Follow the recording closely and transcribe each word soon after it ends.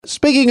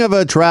Speaking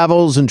of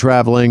travels and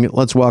traveling,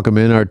 let's welcome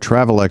in our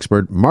travel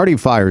expert, Marty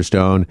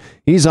Firestone.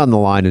 He's on the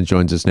line and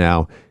joins us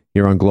now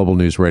here on Global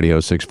News Radio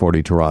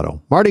 640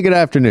 Toronto. Marty, good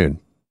afternoon.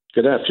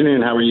 Good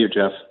afternoon. How are you,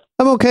 Jeff?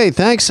 I'm okay,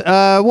 thanks.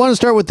 I want to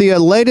start with the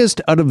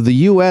latest out of the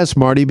U.S.,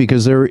 Marty,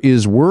 because there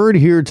is word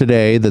here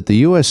today that the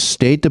U.S.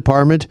 State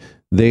Department,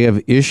 they have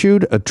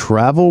issued a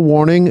travel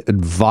warning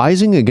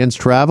advising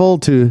against travel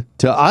to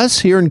us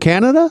here in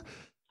Canada.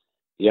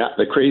 Yeah,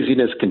 the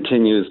craziness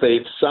continues.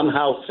 They've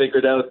somehow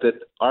figured out that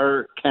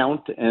our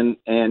count and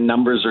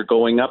numbers are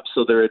going up,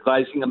 so they're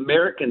advising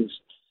Americans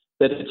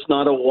that it's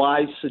not a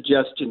wise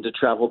suggestion to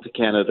travel to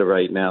Canada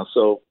right now.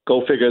 So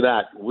go figure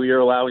that. We are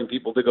allowing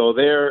people to go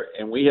there,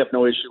 and we have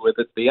no issue with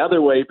it the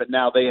other way, but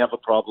now they have a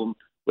problem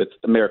with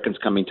Americans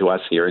coming to us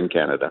here in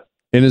Canada.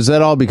 And is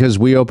that all because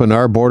we opened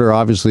our border,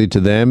 obviously, to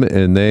them,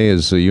 and they,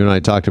 as you and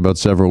I talked about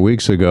several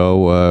weeks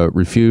ago,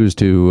 refused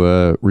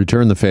to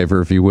return the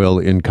favor, if you will,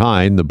 in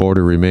kind? The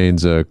border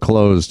remains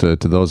closed to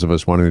those of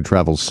us wanting to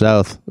travel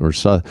south or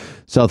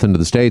south into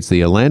the States,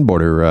 the land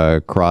border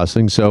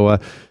crossing. So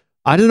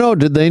I don't know.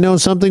 Did they know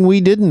something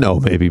we didn't know,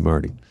 maybe,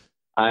 Marty?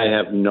 I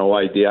have no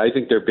idea. I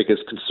think their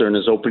biggest concern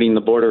is opening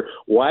the border.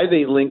 Why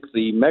they link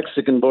the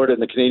Mexican border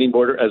and the Canadian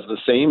border as the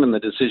same and the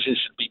decision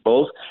should be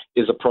both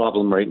is a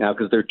problem right now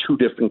because they're two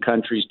different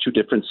countries, two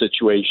different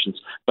situations.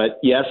 But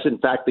yes, in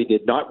fact, they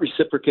did not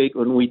reciprocate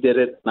when we did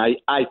it. And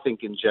I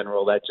think in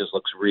general that just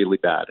looks really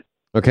bad.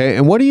 Okay,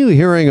 and what are you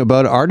hearing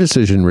about our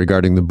decision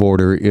regarding the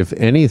border, if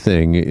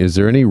anything? Is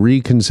there any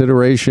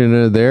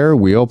reconsideration there?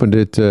 We opened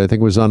it, I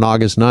think it was on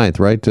August 9th,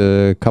 right?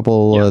 A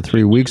couple,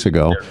 3 weeks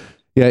ago.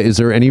 Yeah, is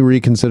there any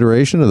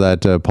reconsideration of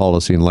that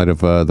policy in light of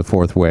the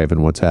fourth wave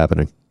and what's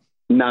happening?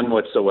 None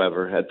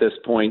whatsoever. At this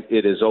point,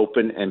 it is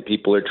open and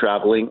people are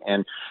traveling,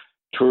 and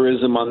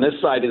tourism on this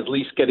side is at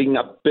least getting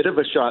a bit of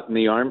a shot in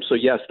the arm. So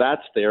yes,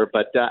 that's there.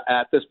 But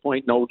at this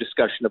point, no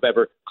discussion of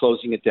ever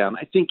closing it down.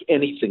 I think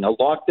anything, a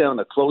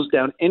lockdown, a close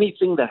down,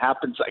 anything that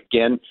happens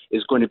again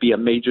is going to be a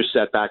major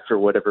setback for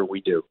whatever we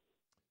do.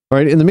 All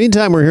right. In the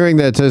meantime, we're hearing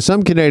that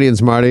some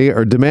Canadians, Marty,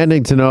 are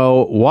demanding to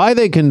know why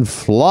they can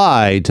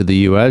fly to the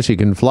U.S. You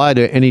can fly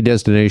to any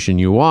destination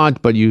you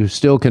want, but you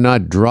still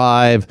cannot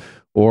drive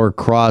or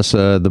cross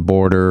the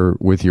border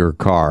with your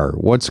car.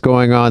 What's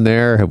going on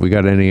there? Have we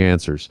got any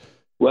answers?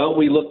 Well,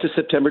 we look to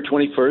September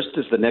 21st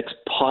as the next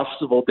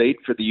possible date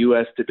for the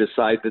U.S. to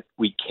decide that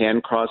we can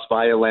cross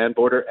via land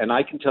border. And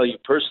I can tell you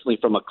personally,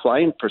 from a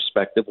client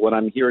perspective, what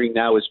I'm hearing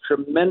now is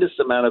tremendous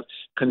amount of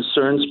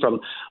concerns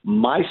from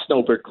my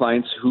snowbird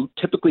clients who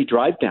typically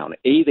drive down.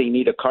 A, they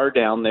need a car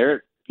down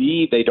there.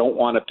 B, they don't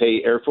want to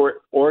pay air for it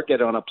or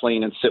get on a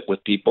plane and sit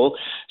with people.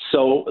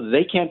 So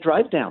they can't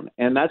drive down.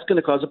 And that's going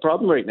to cause a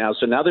problem right now.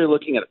 So now they're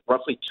looking at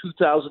roughly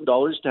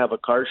 $2,000 to have a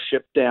car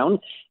shipped down.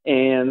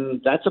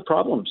 And that's a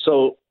problem.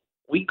 So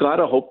we got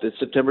to hope that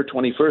September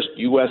 21st,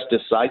 U.S.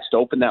 decides to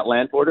open that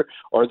land border,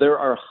 or there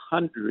are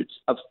hundreds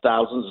of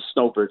thousands of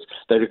snowbirds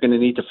that are going to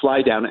need to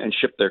fly down and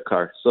ship their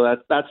car. So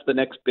that's the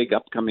next big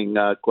upcoming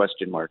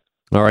question mark.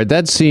 All right.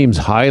 That seems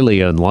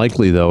highly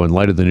unlikely, though, in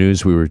light of the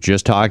news we were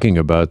just talking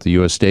about, the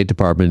U.S. State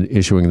Department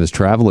issuing this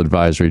travel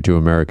advisory to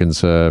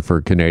Americans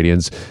for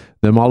Canadians.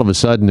 Them all of a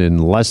sudden, in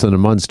less than a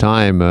month's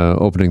time,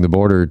 opening the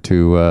border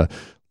to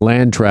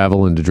land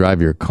travel and to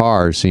drive your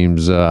car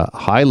seems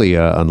highly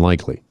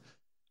unlikely.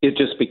 It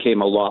just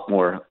became a lot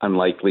more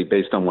unlikely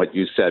based on what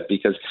you said,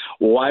 because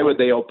why would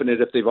they open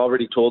it if they've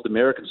already told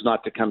Americans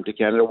not to come to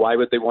Canada? Why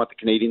would they want the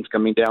Canadians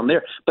coming down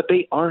there? But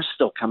they are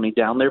still coming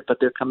down there, but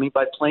they're coming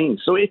by plane.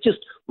 So it just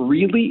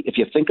really, if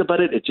you think about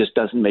it, it just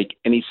doesn't make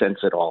any sense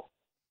at all.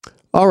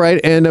 All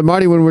right. And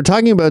Marty, when we're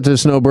talking about the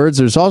snowbirds,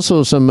 there's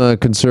also some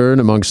concern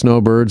among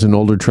snowbirds and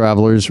older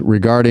travelers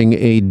regarding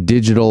a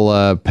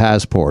digital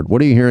passport.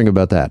 What are you hearing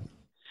about that?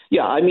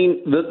 Yeah, I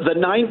mean, the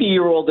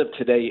 90-year-old of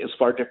today is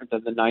far different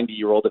than the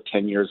 90-year-old of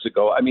 10 years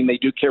ago. I mean, they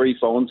do carry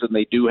phones and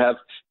they do have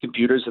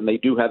computers and they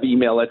do have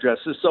email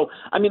addresses. So,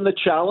 I mean, the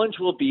challenge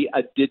will be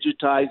a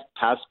digitized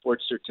passport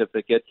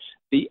certificate.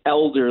 The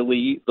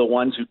elderly, the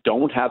ones who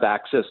don't have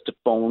access to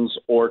phones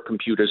or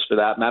computers for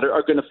that matter,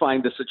 are going to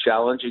find this a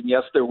challenge. And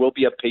yes, there will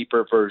be a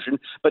paper version,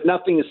 but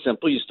nothing is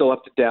simple. You still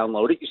have to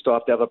download it. You still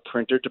have to have a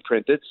printer to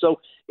print it.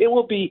 So it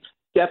will be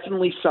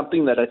definitely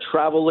something that a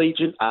travel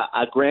agent,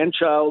 a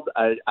grandchild,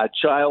 a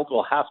child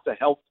will have to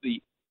help the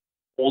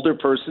older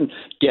person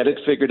get it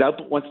figured out.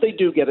 But once they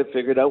do get it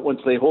figured out,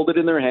 once they hold it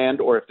in their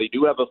hand, or if they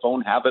do have a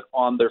phone, have it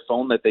on their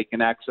phone that they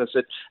can access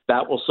it,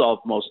 that will solve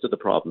most of the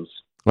problems.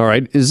 All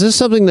right. Is this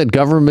something that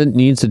government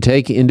needs to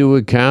take into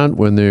account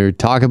when they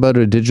talk about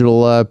a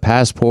digital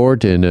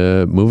passport and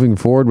moving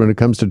forward when it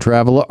comes to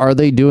travel? Are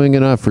they doing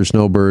enough for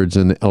snowbirds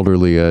and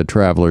elderly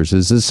travelers?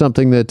 Is this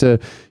something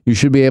that you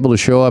should be able to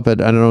show up at,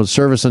 I don't know,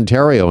 Service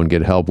Ontario and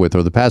get help with,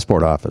 or the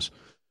passport office?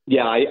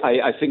 Yeah,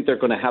 I think they're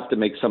going to have to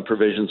make some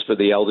provisions for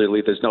the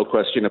elderly. There's no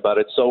question about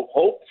it. So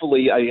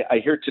hopefully, I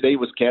hear today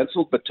was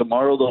canceled, but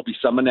tomorrow there'll be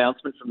some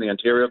announcement from the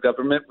Ontario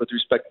government with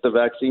respect to the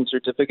vaccine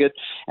certificate.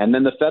 And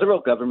then the federal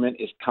government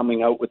is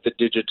coming out with the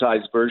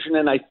digitized version.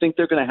 And I think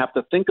they're going to have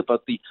to think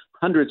about the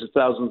hundreds of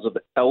thousands of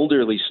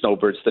elderly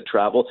snowbirds that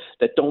travel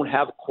that don't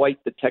have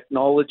quite the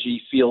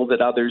technology feel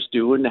that others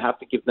do, and have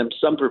to give them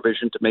some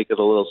provision to make it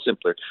a little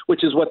simpler,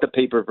 which is what the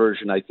paper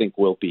version, I think,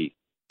 will be.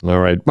 All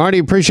right. Marty,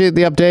 appreciate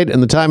the update,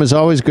 and the time is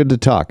always good to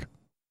talk.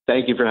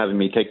 Thank you for having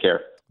me. Take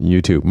care.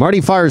 You too. Marty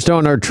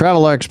Firestone, our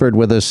travel expert,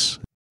 with us.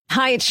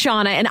 Hi, it's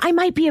Shauna, and I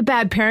might be a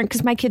bad parent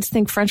because my kids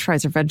think French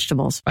fries are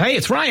vegetables. Hey,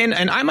 it's Ryan,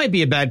 and I might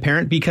be a bad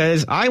parent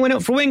because I went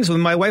out for wings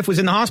when my wife was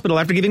in the hospital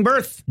after giving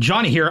birth.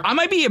 Johnny here. I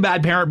might be a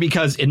bad parent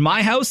because in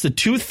my house, the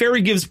tooth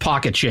fairy gives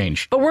pocket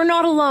change. But we're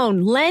not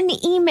alone. Len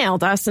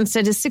emailed us and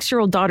said his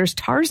 6-year-old daughter's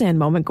Tarzan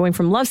moment going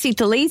from love seat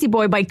to lazy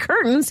boy by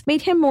curtains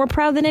made him more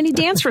proud than any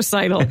dance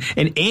recital.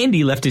 And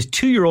Andy left his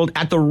 2-year-old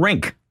at the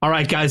rink. All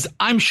right, guys,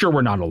 I'm sure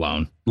we're not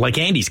alone. Like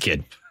Andy's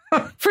kid.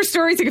 For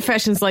stories and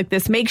confessions like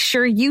this, make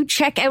sure you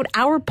check out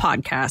our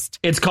podcast.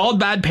 It's called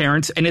Bad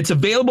Parents, and it's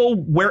available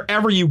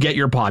wherever you get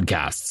your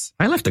podcasts.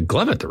 I left a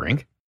glove at the rink.